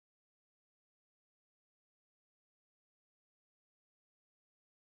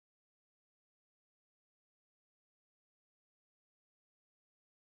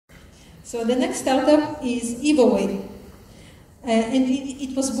So the next startup is eVoWay. And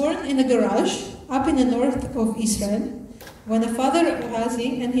it was born in a garage up in the north of Israel when a father,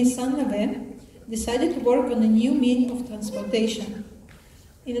 Razi, and his son Naveh decided to work on a new means of transportation.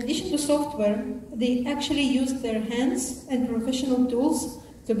 In addition to software, they actually used their hands and professional tools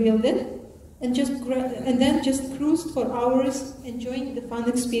to build it, and then just cruised for hours, enjoying the fun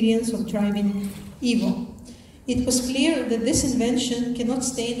experience of driving Evo. It was clear that this invention cannot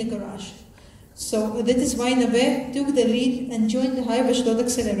stay in the garage. So that is why Naveh took the lead and joined the Hive Ashdod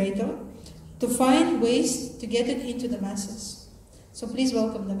accelerator to find ways to get it into the masses. So please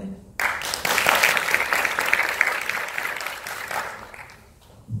welcome Naveh.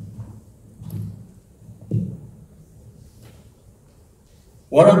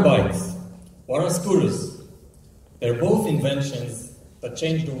 What are bikes? What are scooters? They're both inventions that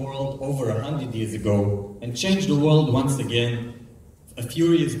changed the world over 100 years ago and changed the world once again a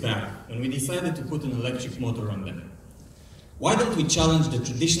few years back when we decided to put an electric motor on them. Why don't we challenge the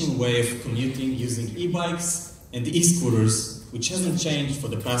traditional way of commuting using e-bikes and e-scooters, which hasn't changed for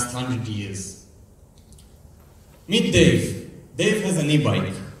the past 100 years? Meet Dave. Dave has an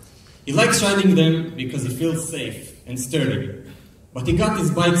e-bike. He likes riding them because he feels safe and sturdy. But he got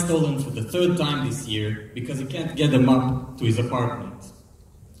his bike stolen for the third time this year because he can't get them up to his apartment.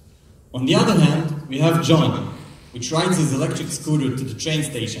 On the other hand, we have John, which rides his electric scooter to the train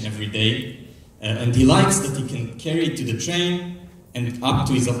station every day, and he likes that he can carry it to the train and up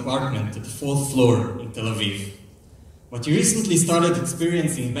to his apartment at the 4th floor in Tel Aviv. But he recently started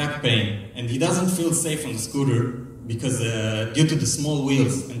experiencing back pain, and he doesn't feel safe on the scooter because due to the small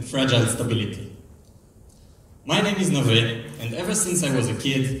wheels and fragile stability. My name is Naveh, and ever since I was a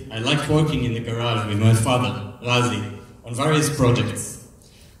kid, I liked working in the garage with my father, Razi, on various projects.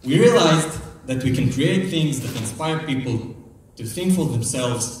 We realized that we can create things that inspire people to think for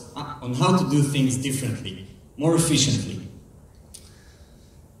themselves on how to do things differently, more efficiently.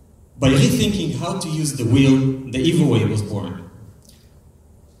 By rethinking how to use the wheel, the eVoWay was born.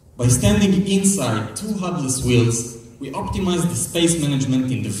 By standing inside 2 hubless wheels, we optimized the space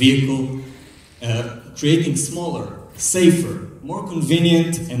management in the vehicle, creating smaller, safer, more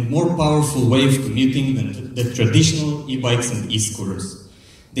convenient and more powerful way of commuting than the traditional e-bikes and e-scooters.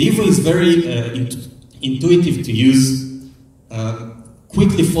 The eVo is very intuitive to use,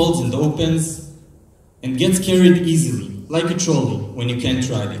 quickly folds and opens, and gets carried easily, like a trolley, when you can't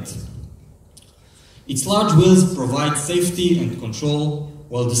ride it. Its large wheels provide safety and control,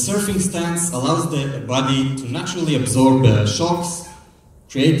 while the surfing stance allows the body to naturally absorb shocks,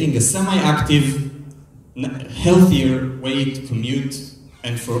 creating a semi-active, healthier way to commute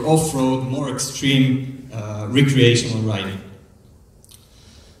and for off-road, more extreme recreational riding.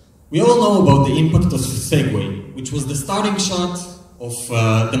 We all know about the impact of the Segway, which was the starting shot of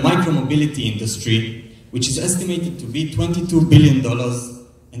the micromobility industry, which is estimated to be $22 billion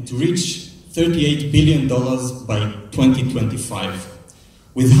and to reach $38 billion by 2025.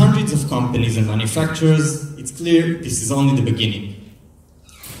 With hundreds of companies and manufacturers, it's clear this is only the beginning.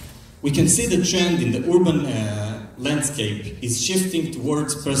 We can see the trend in the urban landscape is shifting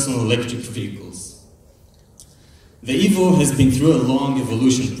towards personal electric vehicles. The eVo has been through a long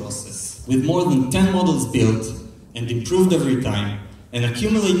evolution process, with more than 10 models built and improved every time, and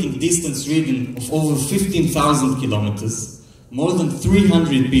accumulating distance ridden of over 15,000 kilometers, more than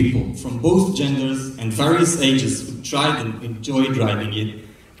 300 people from both genders and various ages who tried and enjoyed riding it,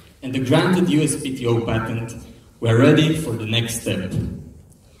 and the granted USPTO patent, we're ready for the next step.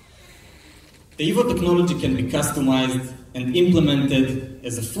 The eVo technology can be customized and implemented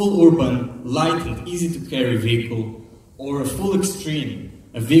as a full urban, light and easy to carry vehicle, or a full extreme,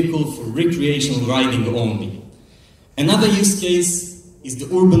 a vehicle for recreational riding only. Another use case is the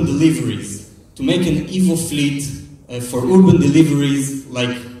urban deliveries, to make an eVo fleet for urban deliveries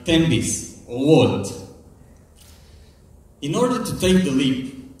like Tembis or Wolt. In order to take the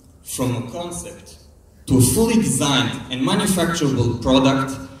leap from a concept to a fully designed and manufacturable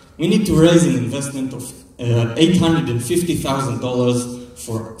product, we need to raise an investment of $850,000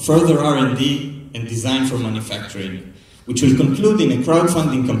 for further R&D and design for manufacturing, which will conclude in a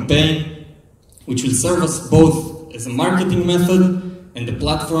crowdfunding campaign, which will serve us both as a marketing method and a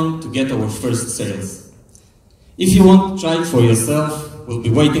platform to get our first sales. If you want to try it for yourself, we'll be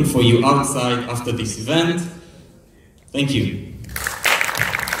waiting for you outside after this event. Thank you.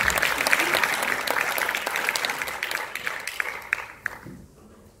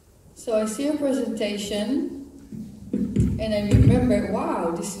 So I see your presentation, and I remember,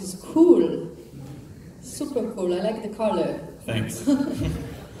 wow, this is cool. Super cool, I like the color. Thanks.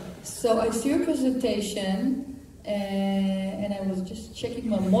 So I see your presentation, and I was just checking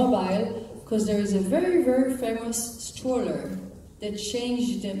my mobile because there is a very, very famous stroller that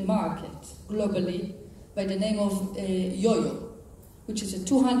changed the market globally by the name of Yo-Yo, which is a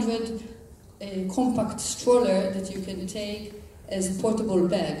 200 compact stroller that you can take as a portable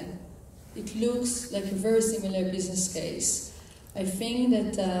bag. It looks like a very similar business case. I think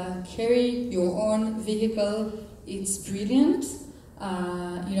that carry your own vehicle, it's brilliant.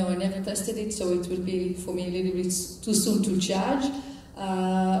 You know, I never tested it, so it will be for me a little bit too soon to judge.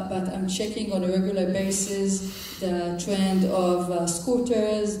 But I'm checking on a regular basis the trend of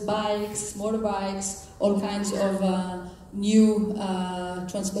scooters, bikes, motorbikes, all kinds of new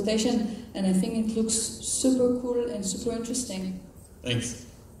transportation, and I think it looks super cool and super interesting. Thanks.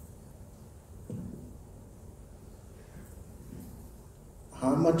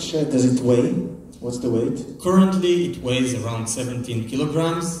 How much does it weigh? What's the weight? Currently, it weighs around 17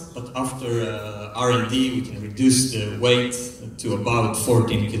 kilograms, but after R&D, we can reduce the weight to about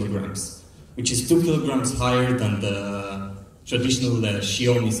 14 kilograms, which is 2 kilograms higher than the traditional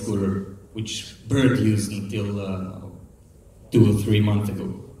Xiaomi scooter, which Bird used until 2 or 3 months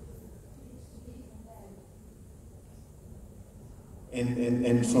ago.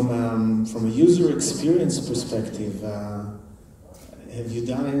 And from a user experience perspective, have you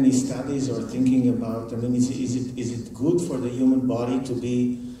done any studies or thinking about, I mean, is it good for the human body to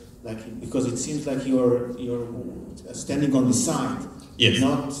be like, because it seems like you're standing on the side, yes,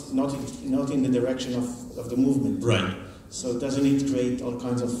 not in the direction of the movement. Right. So doesn't it create all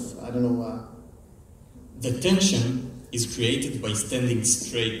kinds of, I don't know... The tension is created by standing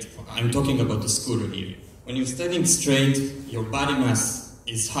straight. I'm talking about the scooter here. When you're standing straight, your body mass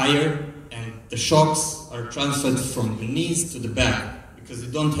is higher and the shocks are transferred from the knees to the back because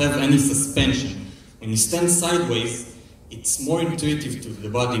you don't have any suspension. When you stand sideways, it's more intuitive to the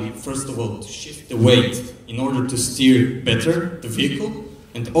body, first of all, to shift the weight in order to steer better the vehicle,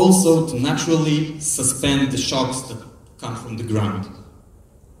 and also to naturally suspend the shocks that come from the ground,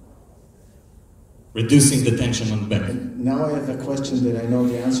 reducing the tension on the back. And now I have a question that I know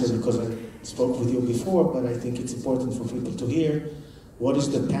the answer because I spoke with you before, but I think it's important for people to hear. What is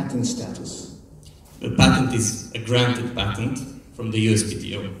the patent status? The patent is a granted patent from the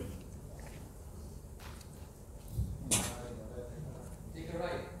USPTO.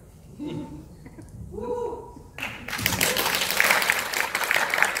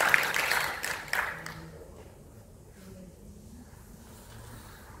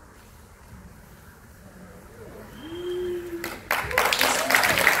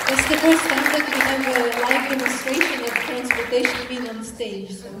 That's the first time that we have a live demonstration of transportation being on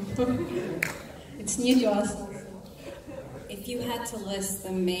stage, so it's new to us. If you had to list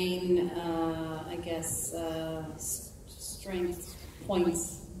the main, I guess, strength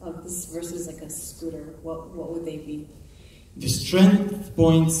points of this versus like a scooter, what would they be? The strength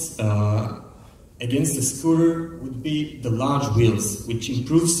points against the scooter would be the large wheels, which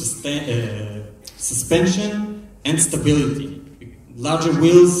improves suspension and stability. Larger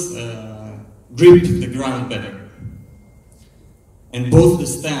wheels grip the ground better. And both the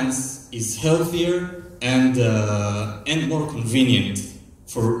stance is healthier and more convenient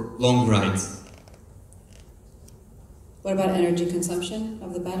for long rides. What about energy consumption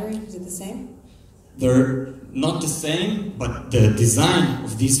of the battery? Is it the same? They're not the same, but the design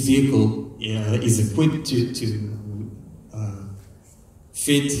of this vehicle is equipped to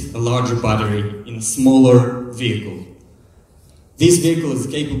fit a larger battery in a smaller vehicle. This vehicle is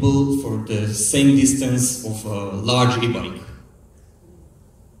capable for the same distance of a large e-bike.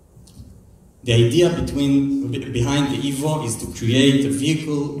 The idea behind the eVo is to create a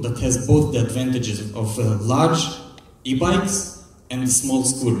vehicle that has both the advantages of large e-bikes and a small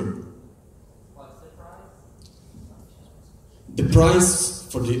scooter. What's the price? The price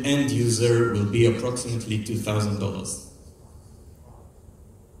for the end user will be approximately $2,000.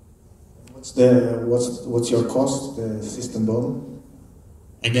 What's your cost, the system bomb?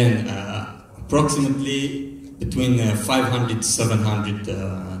 Again, approximately between $500 to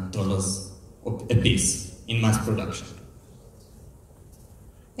 $700 a piece in mass production.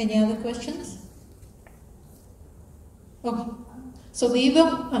 Any other questions? Oh, so the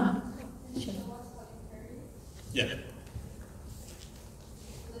eVo? Sure. Yeah.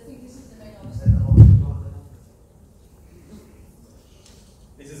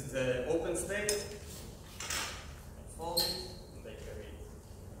 This is the open state. Fold it, and they carry it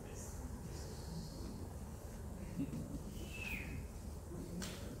like this.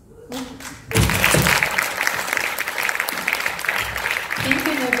 Thank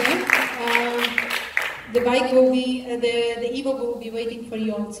you, Naveh. The bike will be, the eVo will be waiting for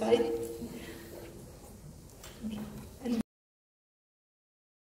you outside.